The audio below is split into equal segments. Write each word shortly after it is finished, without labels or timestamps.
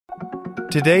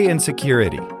Today in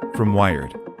Security from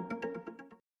Wired.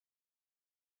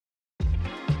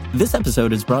 This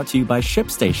episode is brought to you by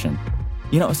ShipStation.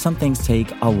 You know, some things take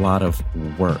a lot of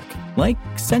work, like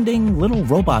sending little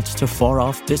robots to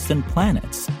far-off distant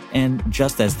planets. And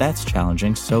just as that's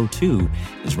challenging, so too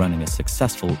is running a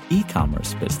successful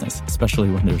e-commerce business, especially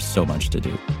when there's so much to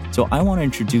do. So I want to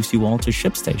introduce you all to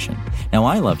ShipStation. Now,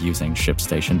 I love using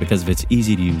ShipStation because of its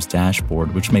easy-to-use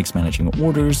dashboard, which makes managing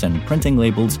orders and printing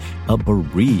labels a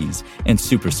breeze and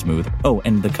super smooth. Oh,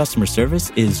 and the customer service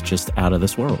is just out of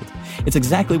this world. It's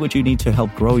exactly what you need to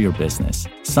help grow your business.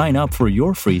 Sign up for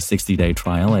your free 60-day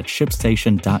trial at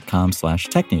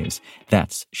shipstation.com/technews.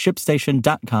 That's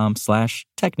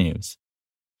shipstation.com/technews.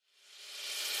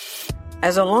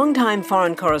 As a longtime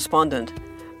foreign correspondent,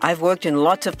 I've worked in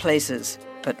lots of places,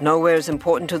 but nowhere as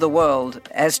important to the world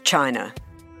as China.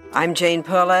 I'm Jane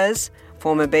Perlez,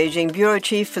 former Beijing bureau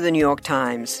chief for the New York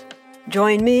Times.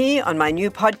 Join me on my new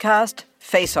podcast,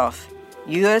 Face Off,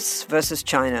 U.S. versus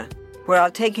China, where I'll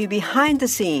take you behind the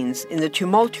scenes in the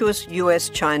tumultuous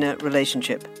U.S.-China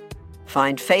relationship.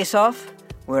 Find Face Off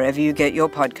wherever you get your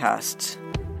podcasts.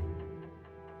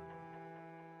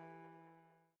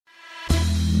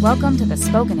 Welcome to the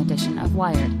spoken edition of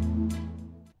Wired.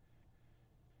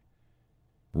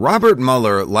 Robert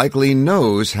Mueller likely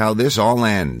knows how this all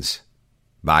ends.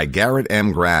 By Garrett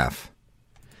M. Graff.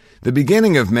 The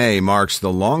beginning of May marks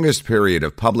the longest period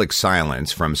of public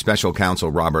silence from special counsel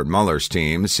Robert Mueller's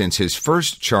team since his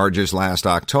first charges last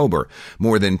October,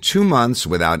 more than 2 months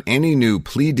without any new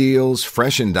plea deals,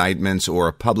 fresh indictments,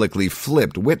 or publicly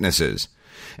flipped witnesses.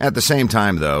 At the same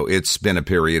time, though, it's been a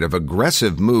period of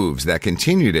aggressive moves that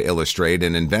continue to illustrate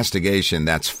an investigation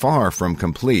that's far from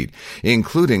complete,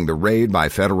 including the raid by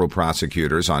federal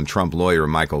prosecutors on Trump lawyer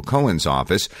Michael Cohen's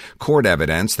office, court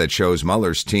evidence that shows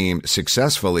Mueller's team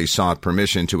successfully sought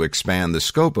permission to expand the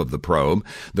scope of the probe,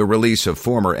 the release of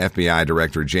former FBI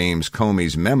Director James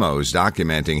Comey's memos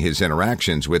documenting his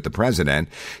interactions with the president,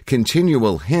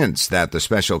 continual hints that the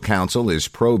special counsel is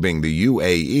probing the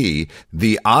UAE,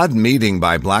 the odd meeting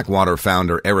by Blackwater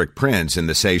founder Eric Prince in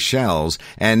the Seychelles,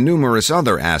 and numerous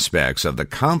other aspects of the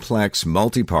complex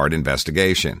multi-part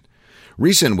investigation.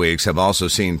 Recent weeks have also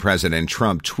seen President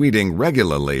Trump tweeting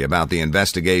regularly about the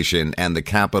investigation and the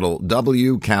capital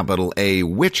W, capital A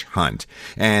witch hunt.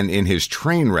 And in his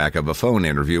train wreck of a phone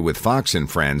interview with Fox and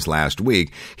Friends last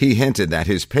week, he hinted that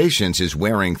his patience is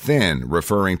wearing thin,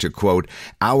 referring to, quote,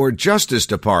 "our Justice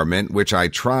Department, which I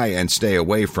try and stay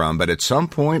away from, but at some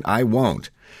point I won't."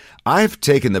 I've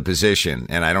taken the position,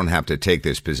 and I don't have to take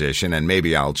this position, and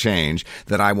maybe I'll change,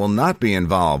 that I will not be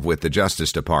involved with the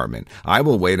Justice Department. I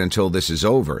will wait until this is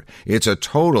over. It's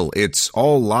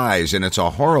all lies, and it's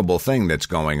a horrible thing that's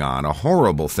going on, a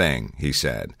horrible thing, he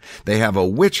said. They have a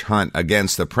witch hunt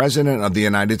against the President of the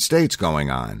United States going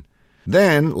on.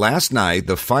 Then, last night,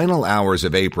 the final hours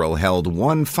of April held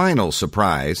one final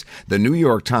surprise. The New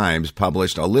York Times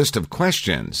published a list of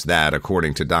questions that,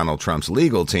 according to Donald Trump's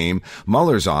legal team,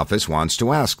 Mueller's office wants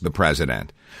to ask the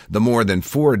president. The more than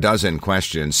 4 dozen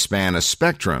questions span a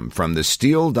spectrum from the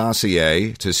Steele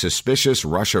dossier to suspicious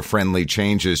Russia-friendly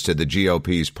changes to the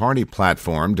GOP's party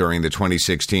platform during the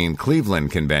 2016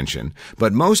 Cleveland convention.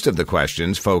 But most of the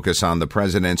questions focus on the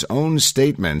president's own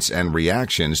statements and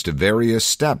reactions to various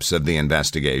steps of the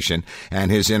investigation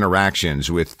and his interactions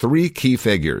with 3 key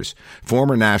figures: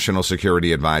 former National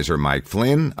Security Advisor Mike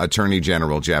Flynn, Attorney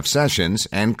General Jeff Sessions,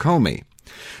 and Comey.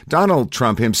 Donald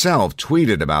Trump himself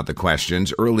tweeted about the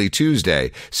questions early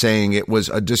Tuesday, saying it was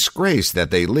a disgrace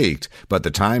that they leaked, but the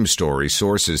Times story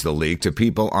sources the leak to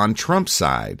people on Trump's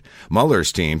side.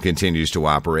 Mueller's team continues to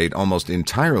operate almost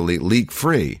entirely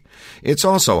leak-free. It's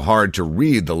also hard to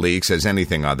read the leaks as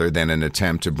anything other than an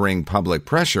attempt to bring public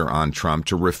pressure on Trump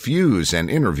to refuse an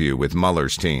interview with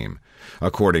Mueller's team.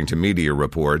 According to media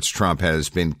reports, Trump has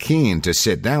been keen to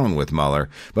sit down with Mueller,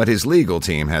 but his legal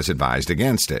team has advised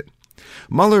against it.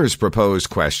 Mueller's proposed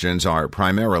questions are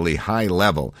primarily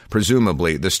high-level,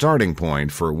 presumably the starting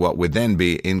point for what would then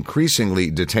be increasingly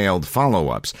detailed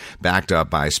follow-ups, backed up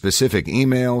by specific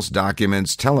emails,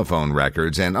 documents, telephone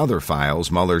records, and other files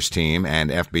Mueller's team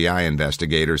and FBI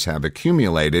investigators have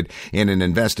accumulated in an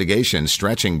investigation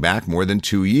stretching back more than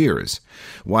 2 years.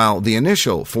 While the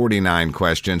initial 49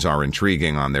 questions are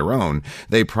intriguing on their own,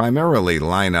 they primarily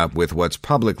line up with what's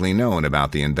publicly known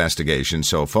about the investigation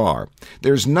so far.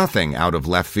 There's nothing out of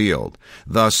left field.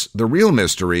 Thus, the real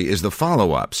mystery is the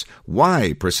follow-ups.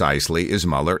 Why, precisely, is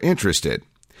Mueller interested?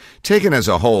 Taken as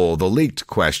a whole, the leaked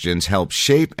questions help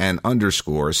shape and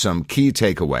underscore some key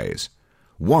takeaways.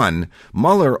 1.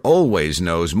 Mueller always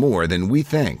knows more than we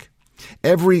think.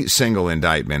 Every single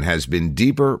indictment has been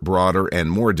deeper, broader,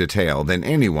 and more detailed than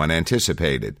anyone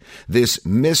anticipated. This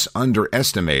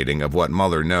misunderestimating of what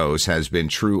Mueller knows has been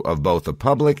true of both the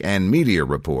public and media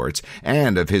reports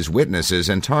and of his witnesses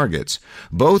and targets.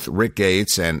 Both Rick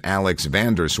Gates and Alex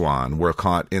van der Zwaan were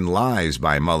caught in lies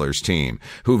by Mueller's team,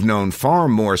 who've known far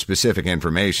more specific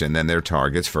information than their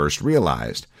targets first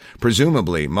realized.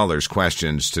 Presumably, Mueller's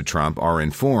questions to Trump are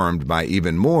informed by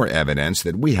even more evidence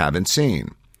that we haven't seen.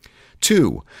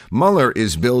 2. Mueller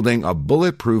is building a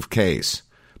bulletproof case.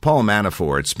 Paul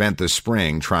Manafort spent the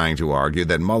spring trying to argue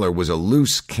that Mueller was a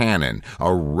loose cannon,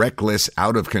 a reckless,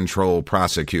 out-of-control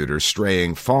prosecutor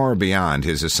straying far beyond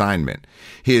his assignment.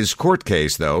 His court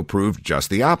case, though, proved just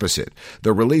the opposite.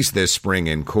 The release this spring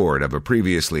in court of a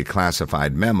previously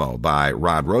classified memo by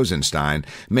Rod Rosenstein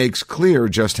makes clear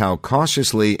just how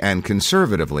cautiously and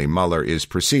conservatively Mueller is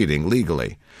proceeding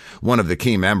legally. One of the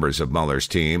key members of Mueller's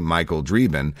team, Michael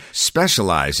Dreeben,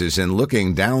 specializes in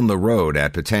looking down the road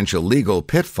at potential legal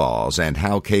pitfalls and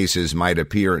how cases might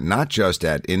appear not just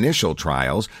at initial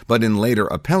trials, but in later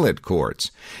appellate courts.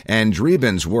 And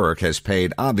Dreeben's work has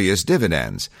paid obvious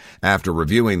dividends. After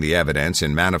reviewing the evidence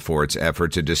in Manafort's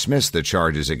effort to dismiss the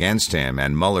charges against him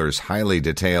and Mueller's highly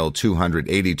detailed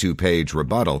 282-page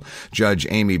rebuttal, Judge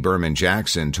Amy Berman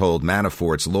Jackson told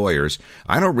Manafort's lawyers,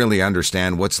 "I don't really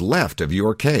understand what's left of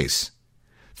your case."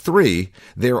 3.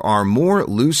 There are more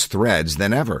loose threads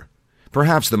than ever.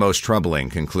 Perhaps the most troubling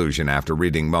conclusion after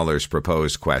reading Mueller's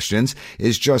proposed questions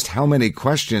is just how many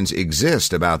questions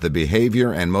exist about the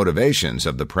behavior and motivations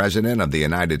of the President of the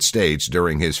United States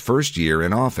during his first year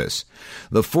in office.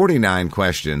 The 49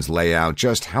 questions lay out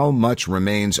just how much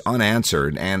remains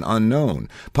unanswered and unknown,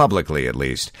 publicly at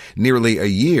least, nearly a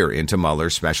year into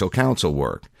Mueller's special counsel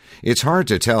work. It's hard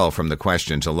to tell from the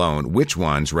questions alone which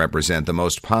ones represent the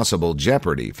most possible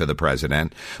jeopardy for the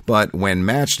president, but when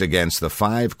matched against the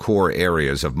 5 core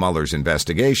areas of Mueller's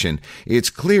investigation, it's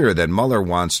clear that Mueller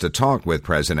wants to talk with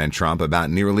President Trump about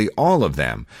nearly all of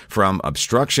them, from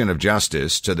obstruction of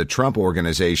justice to the Trump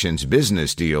Organization's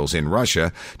business deals in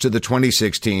Russia to the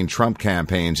 2016 Trump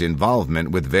campaign's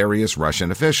involvement with various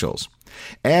Russian officials.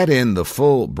 Add in the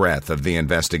full breadth of the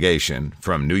investigation,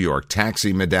 from New York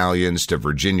taxi medallions to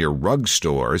Virginia rug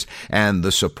stores, and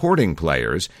the supporting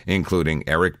players, including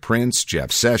Eric Prince,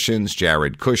 Jeff Sessions,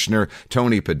 Jared Kushner,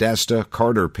 Tony Podesta,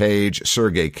 Carter Page,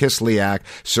 Sergei Kislyak,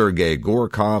 Sergei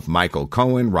Gorkov, Michael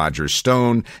Cohen, Roger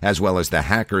Stone, as well as the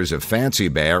hackers of Fancy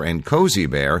Bear and Cozy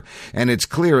Bear, and it's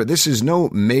clear this is no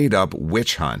made-up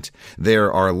witch hunt.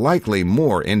 There are likely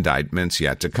more indictments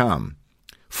yet to come.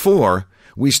 4.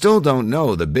 We still don't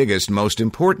know the biggest, most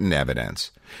important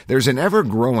evidence. There's an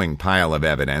ever-growing pile of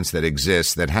evidence that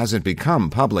exists that hasn't become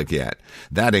public yet.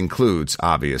 That includes,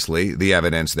 obviously, the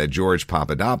evidence that George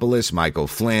Papadopoulos, Michael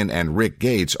Flynn, and Rick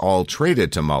Gates all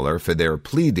traded to Mueller for their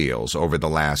plea deals over the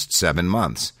last 7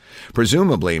 months.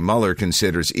 Presumably, Mueller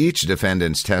considers each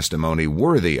defendant's testimony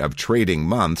worthy of trading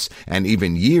months and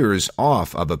even years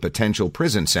off of a potential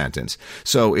prison sentence.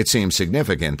 So it seems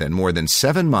significant that more than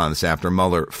 7 months after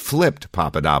Mueller flipped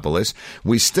Papadopoulos,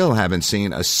 we still haven't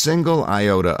seen a single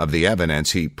iota of the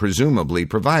evidence he presumably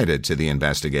provided to the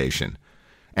investigation.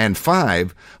 And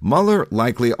 5, Mueller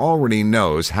likely already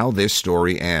knows how this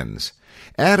story ends.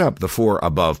 Add up the 4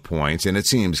 above points, and it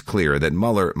seems clear that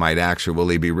Mueller might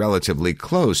actually be relatively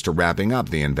close to wrapping up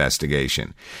the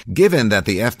investigation. Given that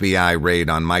the FBI raid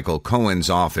on Michael Cohen's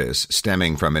office,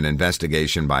 stemming from an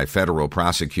investigation by federal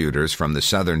prosecutors from the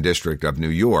Southern District of New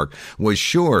York, was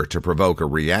sure to provoke a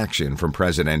reaction from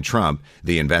President Trump,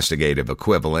 the investigative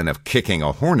equivalent of kicking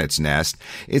a hornet's nest,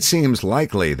 it seems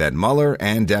likely that Mueller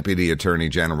and Deputy Attorney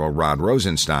General Rod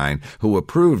Rosenstein, who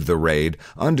approved the raid,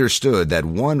 understood that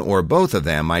one or both of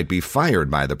them might be fired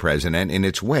by the president in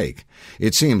its wake.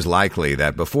 It seems likely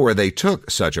that before they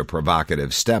took such a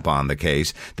provocative step on the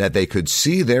case, that they could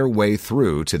see their way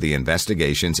through to the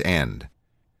investigation's end.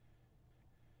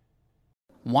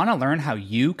 Want to learn how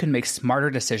you can make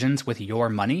smarter decisions with your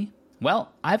money?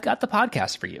 Well, I've got the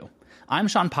podcast for you. I'm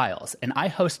Sean Piles, and I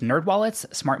host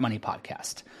NerdWallet's Smart Money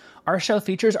Podcast. Our show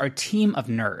features our team of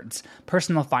nerds,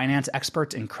 personal finance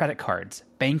experts in credit cards,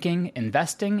 banking,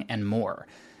 investing, and more.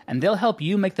 And they'll help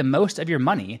you make the most of your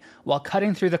money while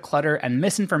cutting through the clutter and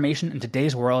misinformation in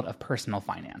today's world of personal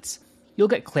finance. You'll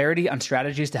get clarity on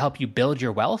strategies to help you build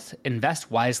your wealth,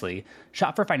 invest wisely,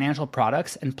 shop for financial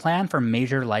products, and plan for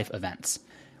major life events.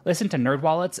 Listen to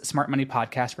NerdWallet's Smart Money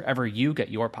Podcast wherever you get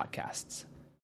your podcasts.